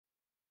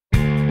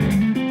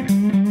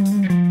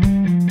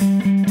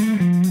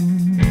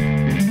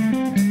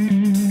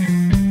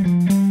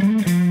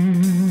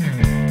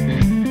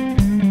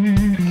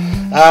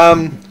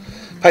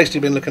Pasty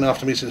been looking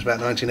after me since about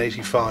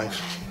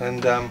 1985,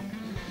 and I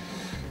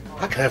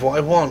can have what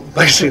I want.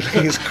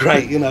 Basically, it's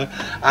great, you know.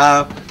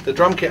 The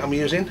drum kit I'm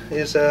using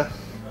is a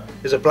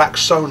black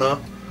Sonar,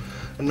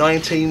 a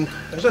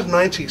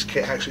 90s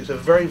kit. Actually, it's a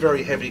very,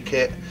 very heavy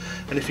kit.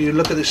 And if you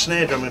look at this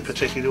snare drum in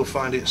particular, you'll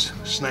find it's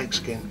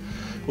snakeskin,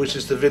 which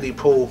is the Vinnie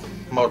Paul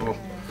model,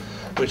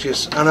 which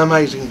is an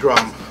amazing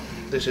drum.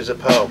 This is a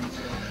pearl.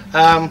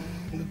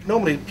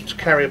 Normally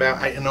carry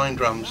about 8 or 9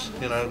 drums,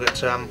 you know, but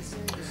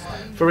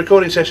for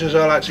recording sessions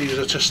I like to use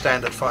a just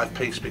standard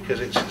 5-piece because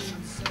it's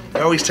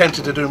I'm always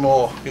tempted to do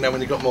more, you know,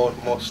 when you've got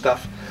more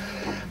stuff.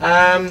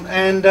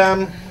 It's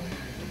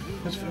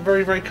a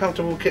very, very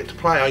comfortable kit to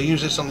play. I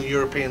use this on the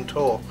European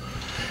tour,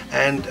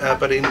 and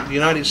but in the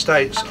United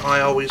States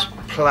I always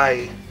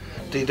play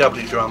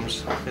DW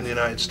drums in the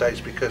United States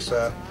because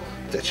they're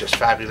just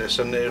fabulous,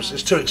 and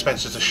it's too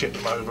expensive to ship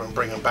them over and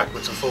bring them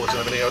backwards and forwards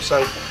and everything else.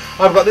 So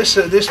I've got this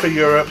for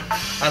Europe,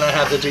 and I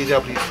have the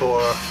DW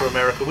for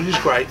America, which is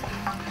great.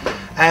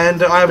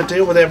 And I have a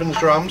deal with Evans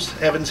Drums,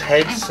 Evans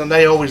Heads, and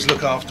they always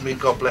look after me,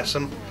 God bless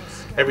them.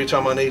 Every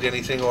time I need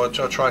anything or I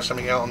try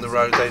something out on the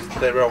road,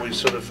 they're always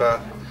sort of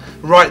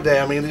right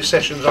there. I mean, these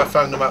sessions, I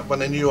phoned them up when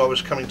they knew I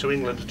was coming to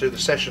England to do the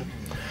session.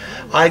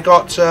 I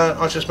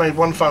just made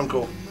one phone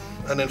call,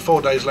 and then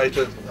 4 days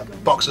later, a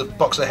box of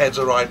heads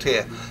arrived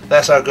here.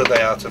 That's how good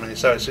they are to me.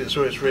 So it's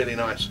really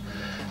nice,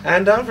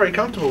 and I'm very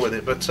comfortable with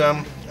it. But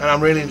and I'm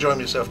really enjoying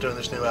myself doing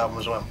this new album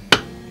as well.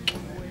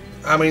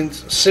 I mean,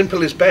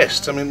 simple is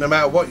best. I mean, no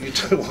matter what you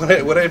do,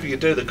 whatever you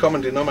do, the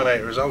common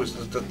denominator is always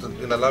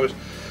the lowest.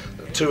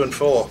 2 and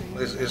 4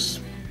 is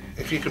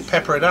if you can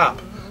pepper it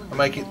up and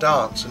make it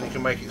dance and you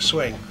can make it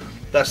swing.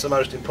 That's the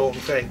most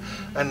important thing.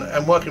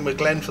 And working with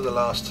Glenn for the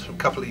last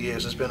couple of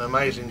years has been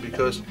amazing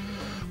because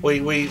we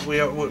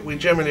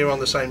generally are on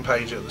the same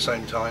page at the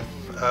same time.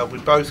 We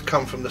both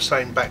come from the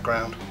same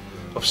background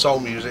of soul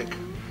music,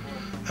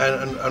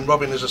 and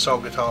Robin is a soul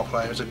guitar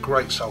player. He's a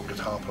great soul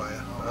guitar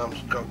player.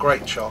 He's got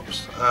great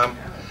chops,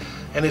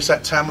 and it's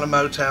that Tamla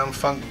Motown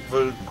funk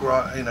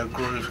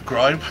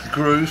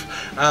groove,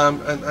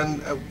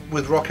 and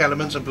with rock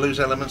elements and blues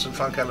elements and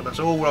funk elements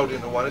all rolled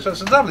into one. So it's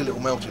a lovely little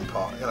melting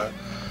pot, you know.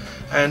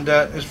 And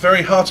it's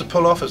very hard to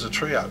pull off as a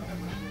trio.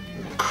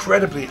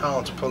 Incredibly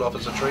hard to pull off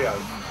as a trio,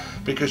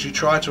 because you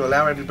try to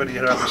allow everybody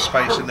to have a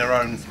space in their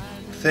own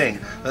thing,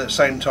 and at the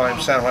same time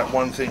sound like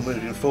one thing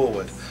moving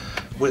forward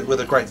with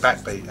a great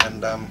backbeat,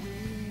 and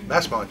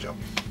that's my job.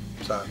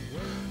 So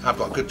I've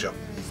got a good job.